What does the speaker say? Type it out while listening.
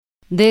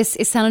This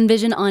is Sound and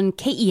Vision on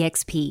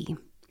KEXP.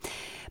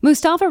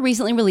 Mustafa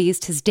recently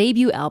released his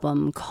debut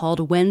album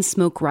called When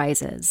Smoke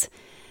Rises.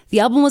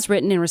 The album was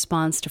written in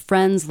response to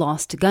friends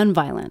lost to gun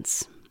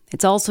violence.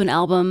 It's also an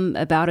album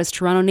about his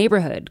Toronto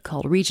neighborhood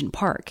called Regent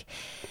Park.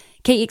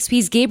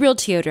 KEXP's Gabriel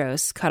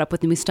Teodros caught up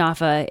with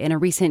Mustafa in a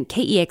recent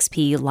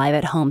KEXP Live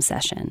at Home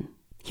session.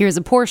 Here's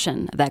a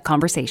portion of that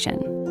conversation.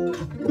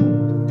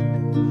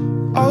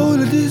 All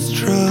of these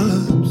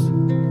drugs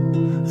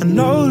and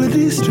all of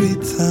these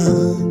street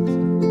signs,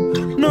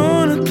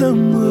 none of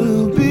them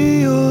will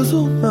be yours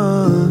or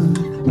mine,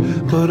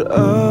 but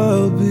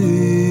I'll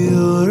be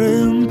your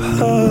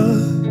empire.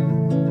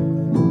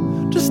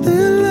 Just stay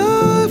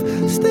alive,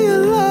 stay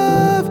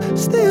alive,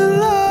 stay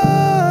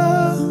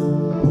alive.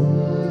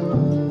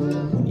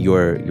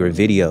 Your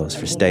videos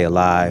for Stay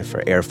Alive,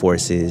 for Air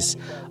Forces,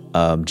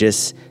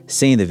 just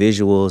seeing the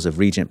visuals of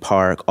Regent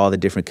Park, all the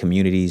different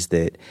communities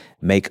that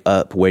make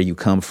up where you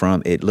come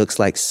from, it looks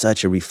like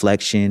such a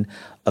reflection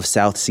of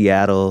South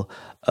Seattle,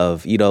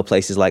 of,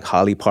 places like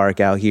Holly Park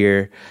out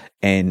here.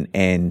 And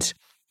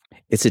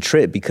it's a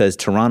trip because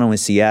Toronto and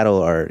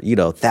Seattle are,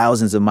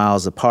 thousands of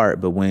miles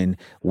apart. But when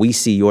we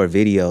see your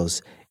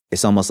videos,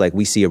 it's almost like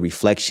we see a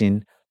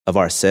reflection of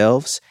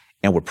ourselves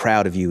and we're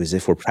proud of you as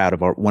if we're proud of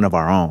one of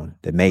our own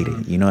that made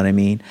it. You know what I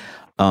mean?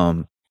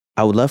 I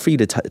would love for you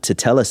to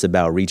tell us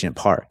about Regent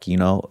Park,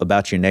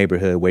 about your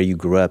neighborhood, where you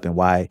grew up and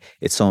why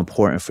it's so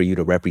important for you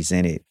to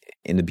represent it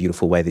in the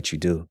beautiful way that you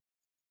do.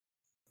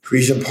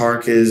 Regent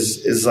Park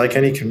is like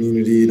any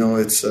community,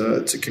 it's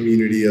a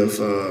community of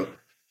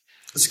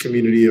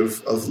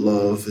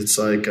love. It's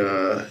like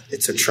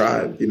it's a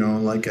tribe,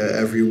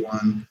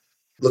 everyone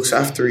looks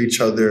after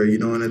each other,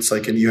 and it's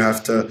like, and you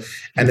have to,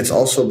 and it's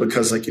also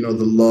because the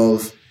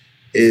love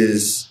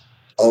is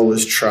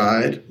always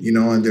tried,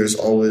 and there's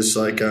always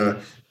I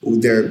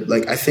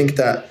think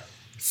that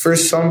for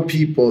some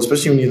people,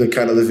 especially when you're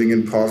kind of living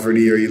in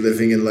poverty or you're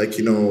living in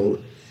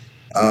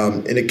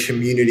in a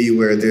community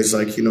where there's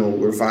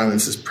where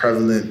violence is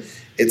prevalent,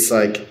 it's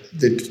like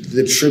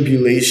the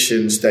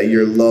tribulations that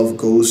your love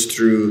goes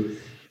through,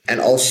 and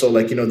also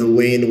the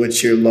way in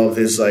which your love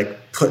is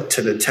put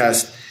to the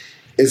test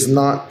is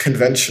not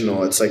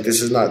conventional. It's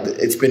this is not,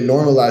 it's been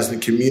normalized in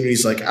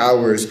communities like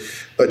ours,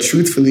 but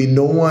truthfully,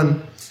 no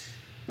one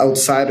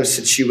outside of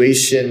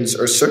situations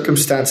or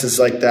circumstances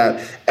like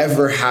that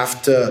ever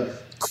have to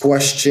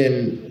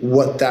question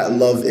what that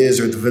love is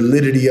or the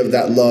validity of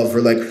that love,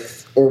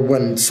 or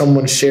when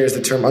someone shares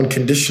the term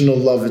unconditional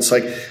love, it's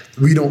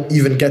we don't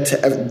even get to,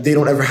 they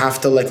don't ever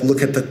have to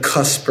look at the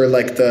cusp or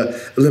the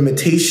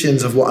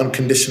limitations of what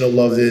unconditional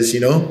love is,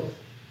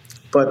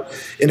 But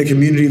in a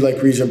community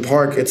like Regent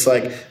Park, it's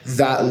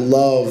that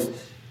love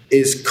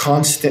is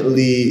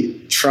constantly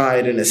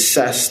tried and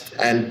assessed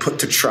and put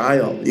to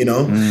trial,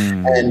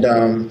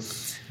 and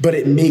but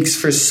it makes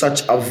for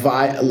such a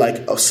vibrant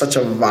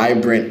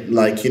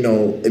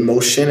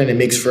emotion, and it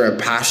makes for a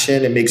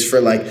passion. It makes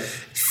for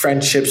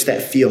friendships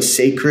that feel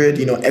sacred.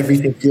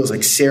 Everything feels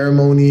like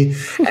ceremony,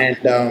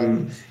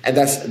 and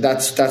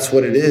that's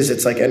what it is.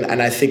 It's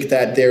and I think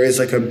that there is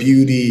a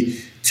beauty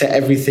to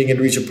everything in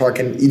Regent Park,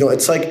 and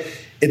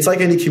it's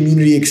like any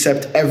community,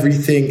 except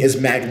everything is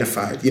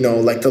magnified.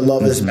 The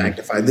love is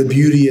magnified, the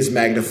beauty is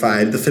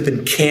magnified, the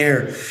flipping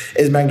care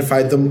is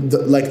magnified, the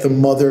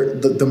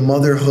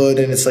motherhood,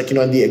 and it's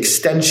and the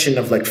extension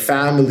of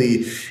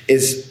family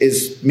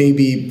is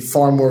maybe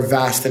far more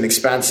vast and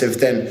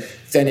expansive than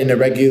in a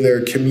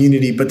regular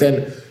community. But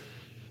then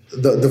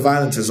the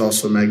violence is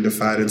also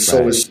magnified, and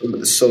so is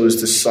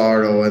the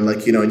sorrow, and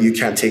and you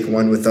can't take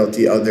one without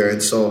the other,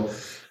 and so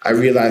I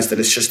realized that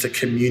it's just a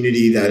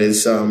community that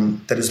is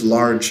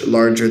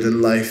larger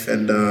than life,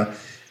 and I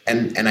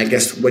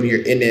guess when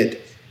you're in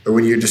it, or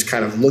when you're just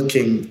kind of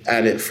looking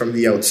at it from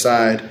the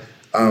outside,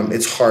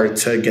 it's hard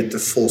to get the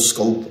full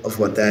scope of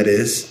what that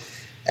is.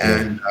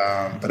 And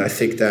but I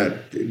think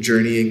that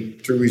journeying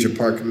through Regent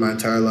Park in my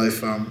entire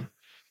life,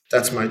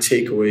 that's my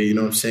takeaway.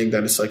 I'm saying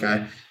that it's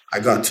I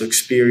got to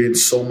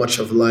experience so much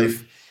of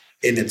life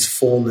in its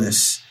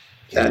fullness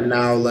that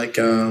now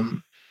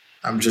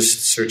I'm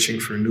just searching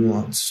for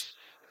nuance.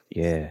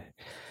 Yeah.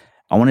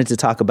 I wanted to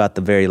talk about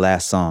the very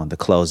last song, the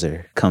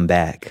closer, Come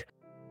Back.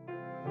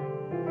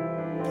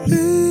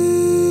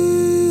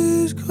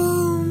 Please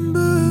come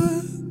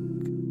back.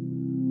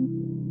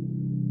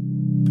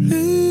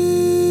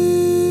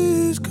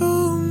 Please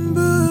come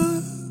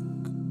back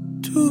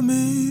to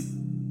me.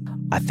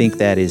 I think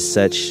that is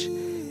such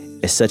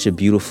a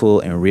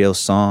beautiful and real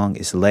song.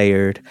 It's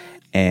layered.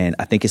 And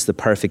I think it's the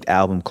perfect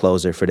album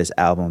closer for this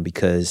album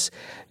because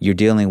you're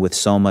dealing with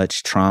so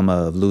much trauma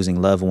of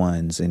losing loved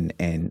ones and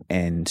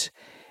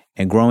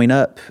growing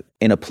up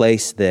in a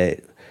place where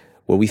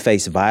we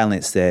face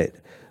violence that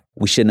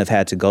we shouldn't have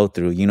had to go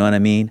through. You know what I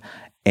mean?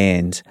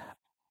 And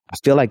I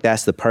feel like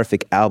that's the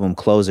perfect album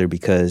closer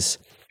because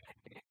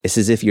it's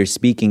as if you're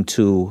speaking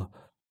to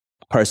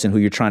a person who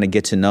you're trying to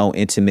get to know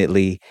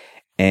intimately.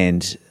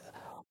 And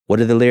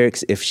what are the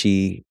lyrics? If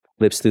she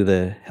flips through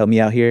help me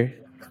out here.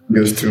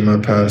 Goes through my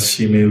past,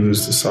 she may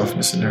lose the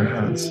softness in her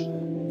hands.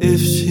 If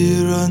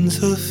she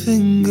runs her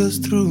fingers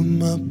through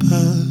my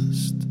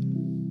past,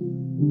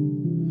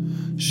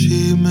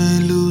 she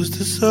may lose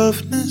the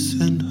softness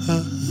in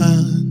her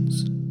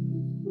hands.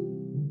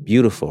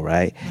 Beautiful,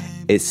 right?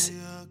 It's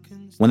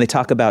when they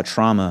talk about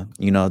trauma,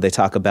 they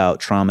talk about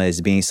trauma as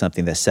being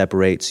something that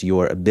separates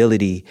your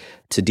ability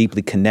to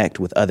deeply connect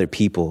with other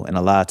people. And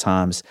a lot of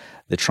times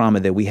the trauma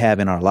that we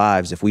have in our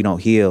lives, if we don't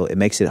heal, it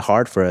makes it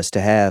hard for us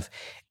to have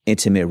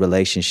intimate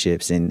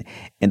relationships. And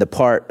the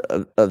part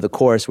of the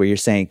chorus where you're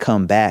saying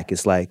come back,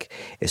 it's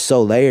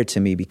so layered to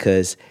me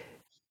because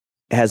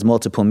it has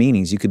multiple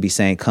meanings. You could be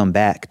saying come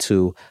back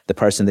to the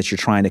person that you're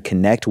trying to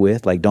connect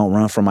with, like don't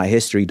run from my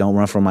history, don't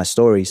run from my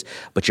stories.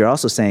 But you're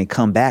also saying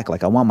come back,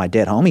 like I want my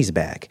dead homies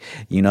back,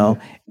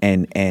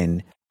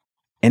 and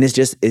it's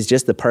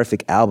just the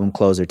perfect album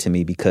closer to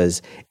me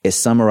because it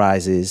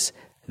summarizes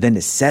the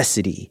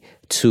necessity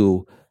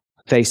to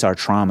face our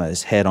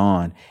traumas head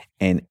on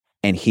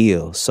and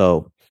heal.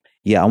 So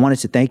yeah, I wanted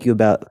to thank you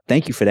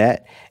for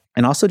that.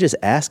 And also just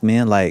ask,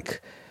 man,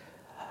 like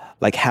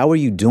how are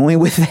you doing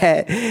with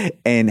that?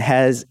 And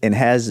has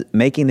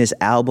making this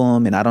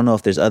album, and I don't know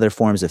if there's other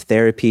forms of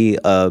therapy,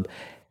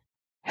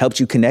 helped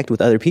you connect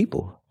with other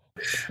people?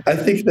 I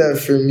think that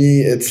for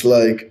me, it's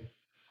like,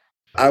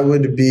 I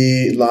would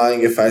be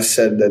lying if I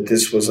said that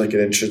this was like an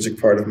intrinsic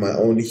part of my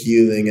own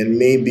healing. And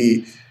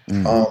maybe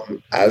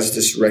as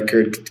this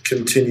record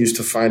continues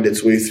to find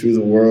its way through the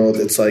world,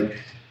 it's like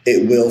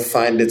it will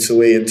find its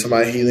way into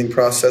my healing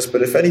process.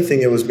 But if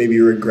anything, it was maybe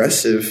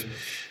regressive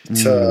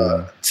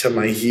to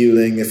my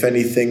healing. If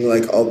anything,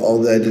 like all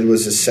that I did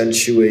was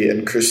accentuate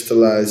and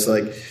crystallize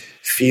like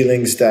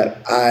feelings that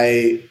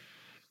I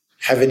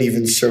haven't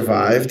even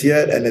survived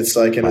yet. And it's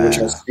like, and which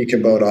I speak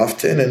about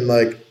often. And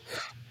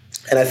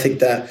I think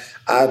that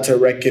I had to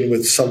reckon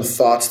with some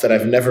thoughts that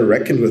I've never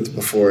reckoned with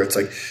before. It's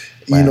like,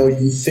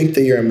 you think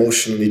that you're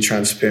emotionally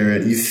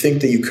transparent. You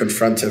think that you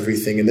confront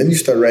everything. And then you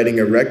start writing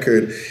a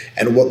record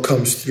and what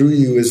comes through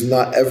you is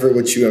not ever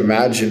what you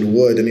imagined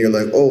would. And you're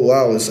like, oh,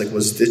 wow, it's like,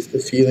 was this the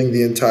feeling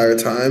the entire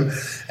time?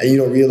 And you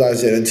don't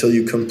realize it until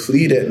you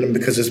complete it. And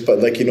because it's, but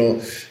like,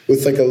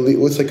 with like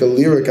a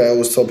lyric, I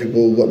always tell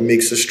people what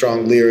makes a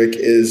strong lyric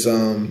is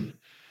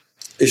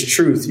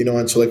truth,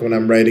 And so like when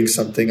I'm writing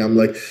something, I'm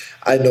like,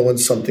 I know when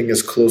something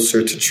is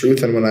closer to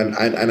truth and when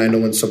I know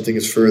when something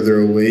is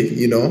further away,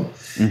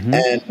 Mm-hmm.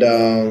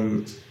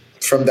 And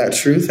from that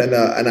truth. And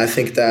I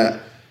think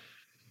that,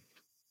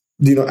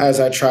 as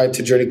I tried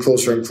to journey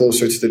closer and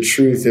closer to the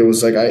truth, it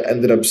was like I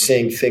ended up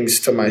saying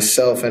things to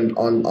myself and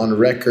on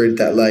record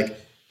that I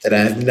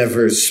have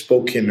never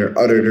spoken or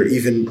uttered or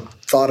even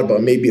thought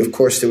about. Maybe, of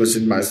course, it was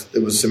in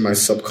my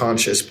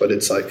subconscious, but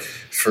it's like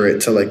for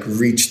it to like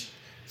reach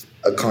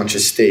a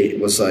conscious state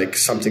was like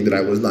something that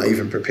I was not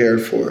even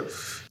prepared for.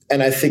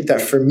 And I think that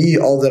for me,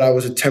 all that I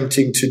was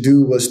attempting to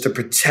do was to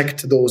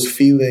protect those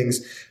feelings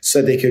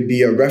so they could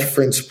be a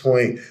reference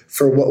point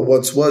for what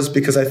once was.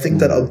 Because I think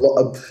that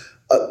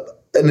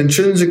an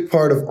intrinsic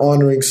part of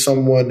honoring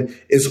someone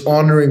is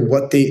honoring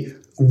what they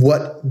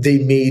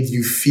made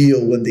you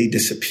feel when they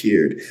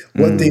disappeared,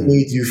 what they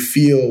made you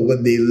feel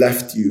when they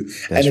left you.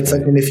 That's and it's right.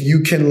 Like, and if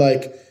you can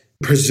like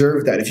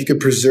preserve that, if you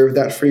could preserve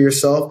that for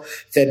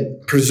yourself, then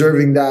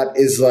preserving that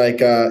is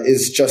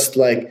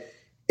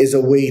a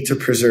way to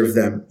preserve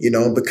them,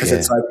 because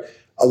it's like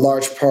a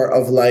large part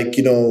of like,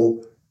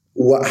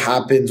 what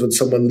happens when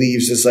someone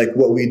leaves is like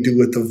what we do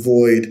with the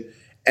void.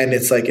 And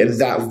it's like, and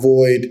that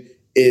void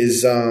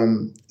is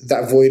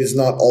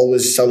not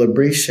always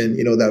celebration.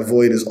 That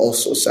void is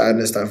also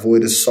sadness. That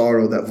void is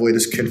sorrow. That void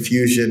is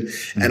confusion.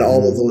 Mm-hmm. And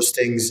all of those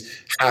things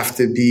have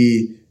to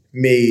be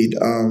made,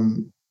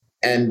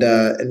 and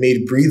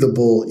made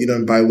breathable,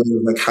 by way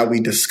of like how we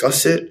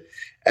discuss it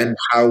and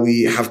how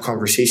we have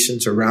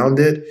conversations around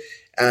it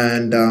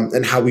and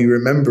how we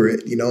remember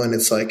it, and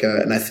it's like,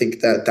 and I think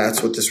that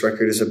that's what this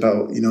record is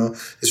about,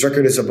 this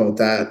record is about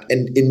that.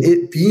 And in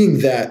it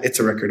being that, it's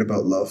a record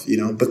about love,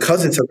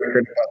 because it's a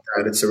record about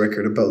that, it's a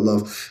record about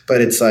love.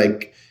 But it's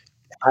like,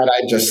 had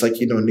I just like,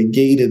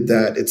 negated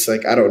that, it's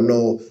like, I don't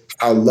know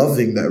how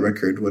loving that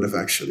record would have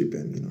actually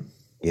been,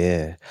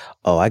 Yeah.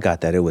 Oh, I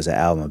got that. It was an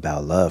album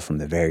about love from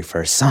the very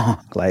first song.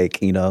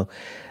 Like,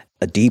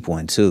 a deep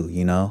one too,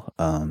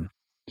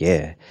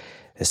 yeah,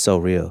 it's so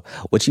real.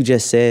 What you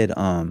just said,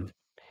 man,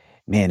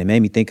 it made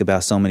me think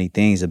about so many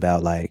things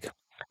about like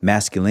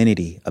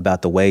masculinity,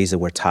 about the ways that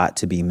we're taught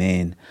to be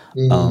men.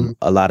 Mm-hmm.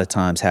 A lot of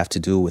times have to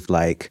do with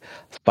like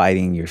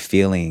fighting your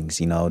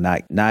feelings,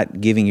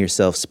 not giving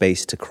yourself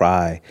space to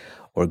cry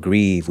or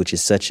grieve, which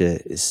is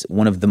is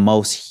one of the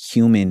most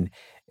human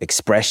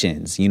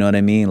expressions, you know what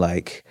I mean?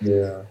 Like,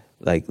 yeah,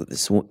 like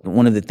it's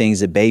one of the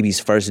things that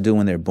babies first do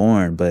when they're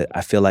born. But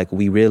I feel like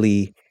we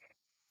really,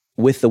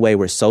 with the way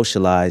we're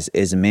socialized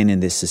as men in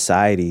this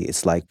society,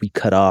 it's like we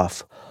cut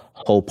off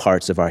whole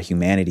parts of our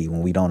humanity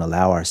when we don't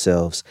allow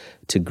ourselves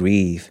to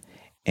grieve.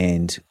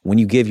 And when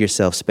you give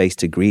yourself space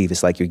to grieve,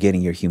 it's like you're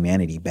getting your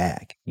humanity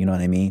back. You know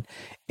what I mean?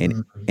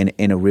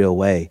 In a real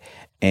way.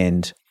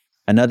 And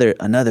another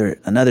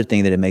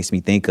thing that it makes me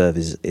think of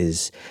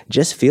is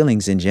just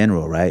feelings in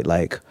general, right?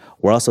 Like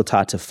we're also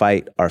taught to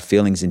fight our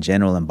feelings in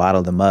general and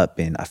bottle them up.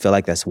 And I feel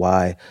like that's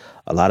why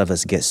a lot of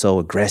us get so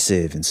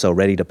aggressive and so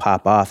ready to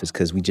pop off, is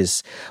because we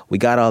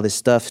got all this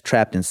stuff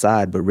trapped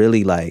inside. But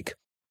really, like,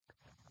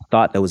 a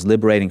thought that was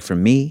liberating for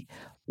me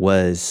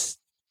was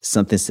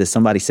something that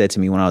somebody said to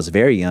me when I was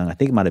very young. I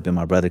think it might have been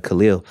my brother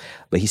Khalil,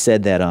 but he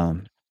said that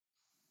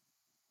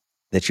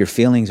that your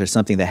feelings are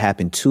something that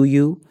happened to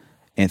you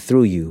and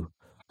through you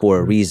for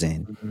a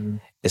reason. Mm-hmm.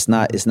 It's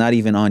not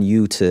even on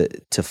you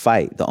to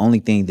fight. The only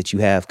thing that you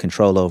have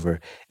control over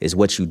is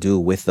what you do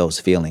with those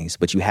feelings,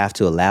 but you have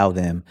to allow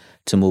them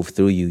to move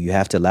through you. You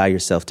have to allow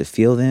yourself to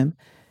feel them,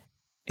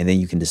 and then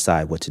you can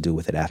decide what to do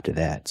with it after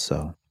that.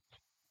 So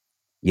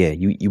yeah,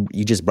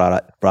 you just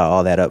brought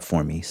all that up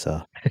for me.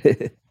 So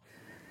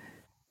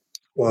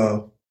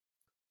wow.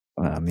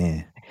 Oh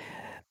man.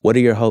 What are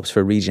your hopes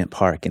for Regent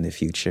Park in the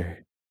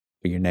future,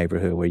 for your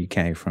neighborhood where you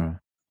came from?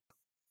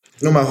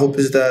 My hope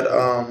is that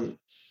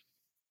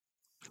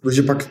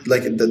Regent Park,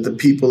 like the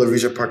people of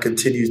Regent Park,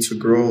 continue to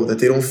grow, that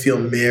they don't feel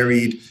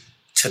married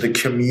to the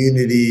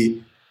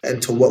community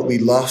and to what we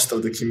lost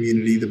of the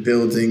community, the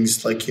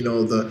buildings, like,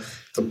 the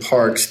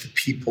parks, the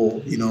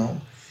people,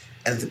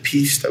 and the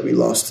peace that we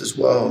lost as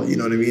well. You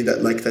know what I mean?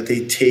 That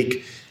they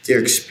take their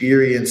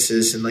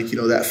experiences and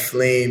that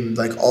flame,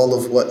 like all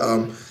of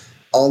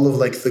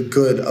the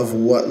good of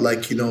what,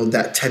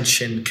 that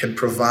tension can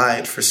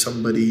provide for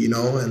somebody,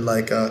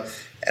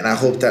 and I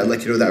hope that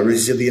that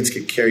resilience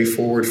can carry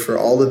forward for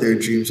all of their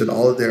dreams and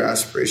all of their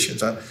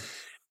aspirations. I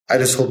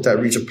just hope that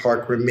Regent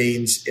Park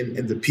remains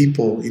in the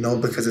people,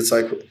 because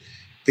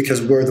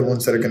we're the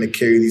ones that are going to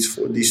carry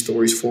these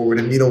stories forward.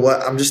 And you know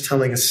what? I'm just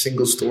telling a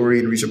single story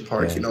in Regent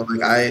Park. Yeah.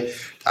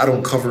 I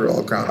don't cover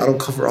all ground. I don't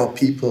cover all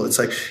people. It's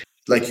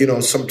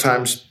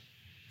sometimes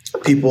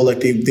people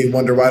they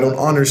wonder why I don't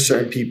honor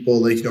certain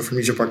people from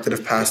Regent Park that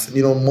have passed. And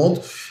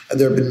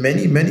there have been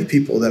many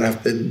people that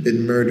have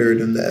been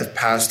murdered and that have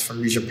passed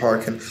from Regent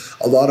Park, and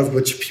a lot of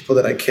which people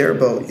that I care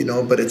about.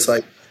 But it's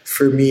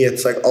for me,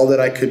 it's all that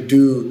I could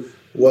do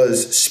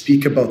was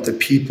speak about the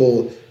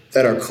people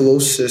that are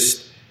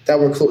closest,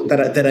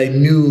 that I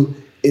knew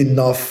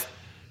enough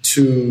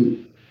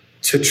to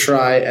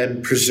try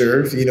and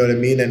preserve. You know what I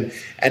mean? And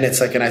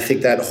it's and I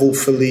think that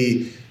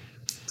hopefully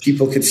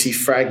people could see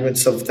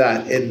fragments of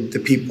that in the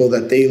people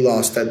that they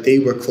lost, that they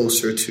were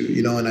closer to,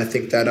 and I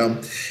think that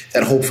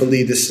that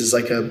hopefully this is a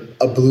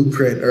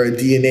blueprint or a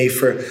DNA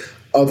for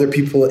other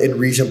people in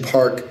Regent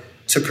Park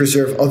to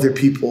preserve other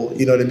people,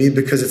 you know what I mean?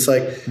 Because it's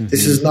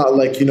This is not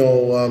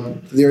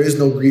there is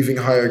no grieving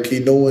hierarchy.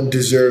 No one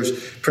deserves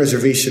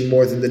preservation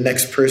more than the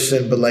next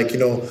person, but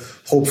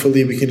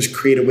hopefully we can just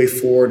create a way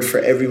forward for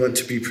everyone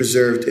to be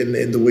preserved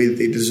in the way that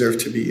they deserve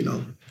to be,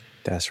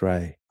 That's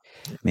right.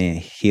 Man,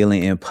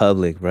 healing in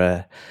public,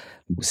 bruh.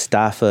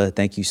 Mustafa,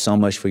 thank you so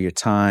much for your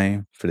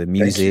time, for the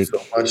music. Thank you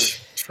so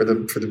much for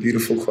the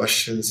beautiful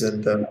questions,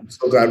 and I'm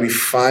so glad we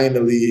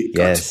finally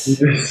got to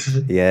do this.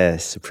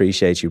 Yes,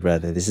 appreciate you,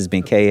 brother. This has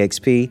been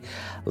KXP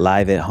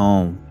Live at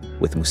Home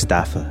with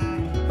Mustafa.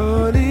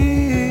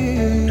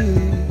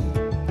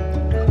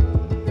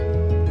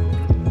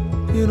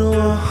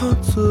 Our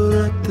hearts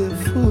are at their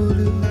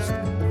fullest.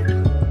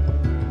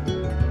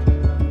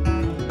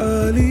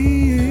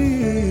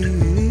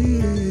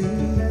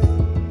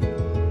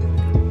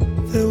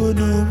 There were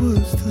no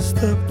words to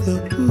stop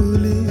the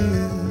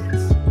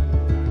bullets.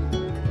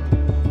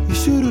 You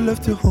should have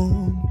left your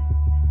home.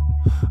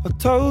 I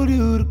told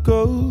you to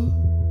go.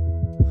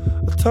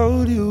 I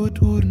told you it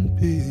wouldn't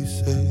be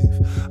safe.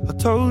 I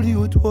told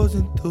you it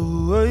wasn't the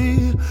way.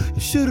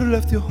 You should have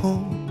left your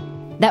home.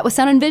 That was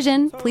Sound and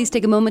Vision. Please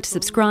take a moment to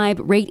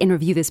subscribe, rate, and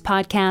review this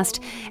podcast,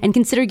 and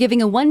consider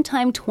giving a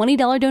one-time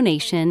 $20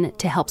 donation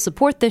to help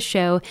support this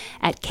show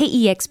at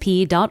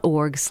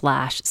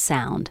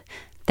kexp.org/sound.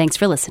 Thanks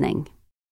for listening.